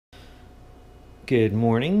Good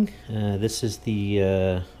morning. This is the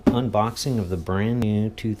unboxing of the brand new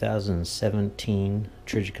 2017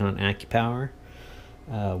 Trijicon AccuPower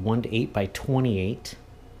 1-8x28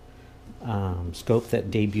 scope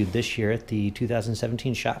that debuted this year at the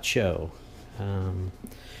 2017 SHOT Show. You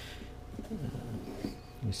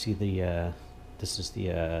see the this is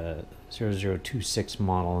the 0026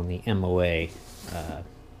 model and the MOA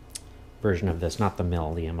version of this, not the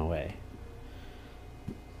mill, the MOA.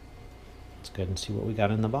 Let's go ahead and see what we got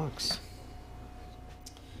in the box.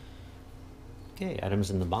 Okay, items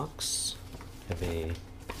in the box. Have a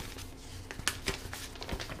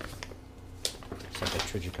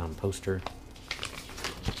Trijicon poster.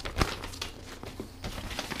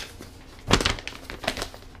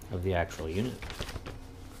 Of the actual unit.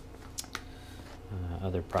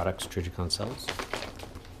 Other products Trijicon sells.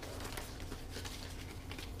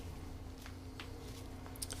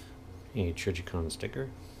 A Trijicon sticker.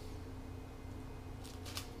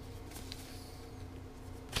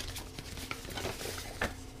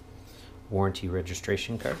 Warranty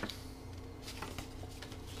registration card.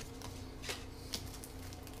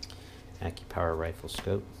 AccuPower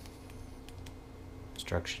Riflescope.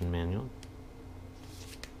 Instruction manual.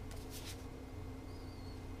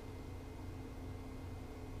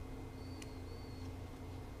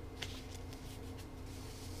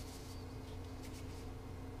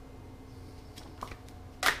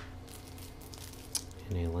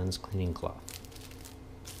 And a lens cleaning cloth.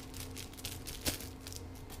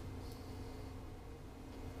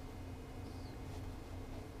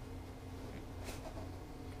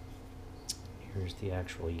 Here's the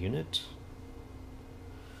actual unit.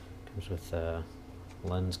 Comes with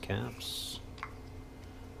lens caps,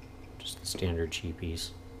 just the standard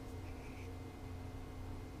cheapies,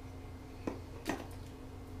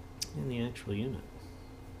 and the actual unit.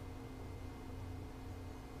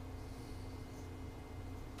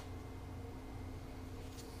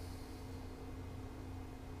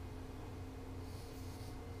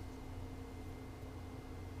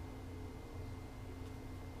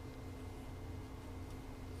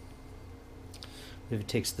 It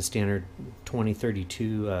takes the standard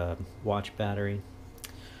 2032 watch battery.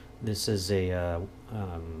 This is a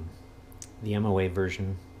the MOA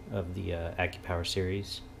version of the AccuPower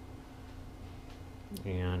series.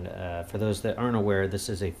 And for those that aren't aware, this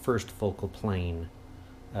is a first focal plane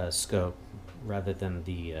scope rather than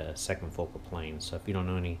the second focal plane. So if you don't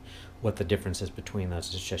know what the difference is between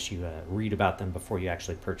those, it's just you read about them before you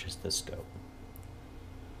actually purchase this scope.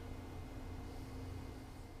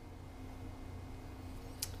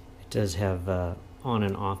 It does have on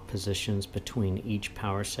and off positions between each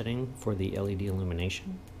power setting for the LED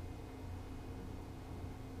illumination.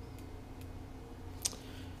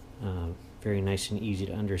 Very nice and easy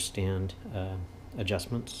to understand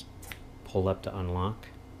adjustments. Pull up to unlock.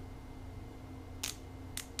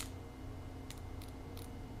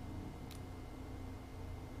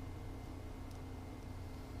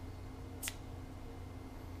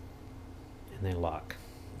 And they lock.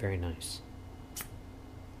 Very nice.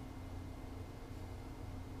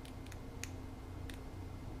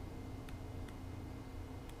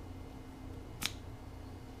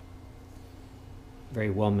 Very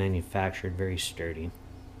well manufactured, very sturdy.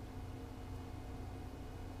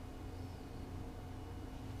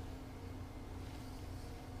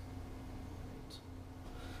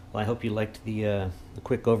 Well, I hope you liked the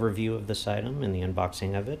quick overview of this item and the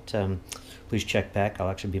unboxing of it. Please check back. I'll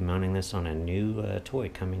actually be mounting this on a new toy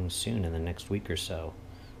coming soon in the next week or so.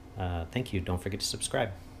 Thank you. Don't forget to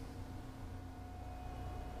subscribe.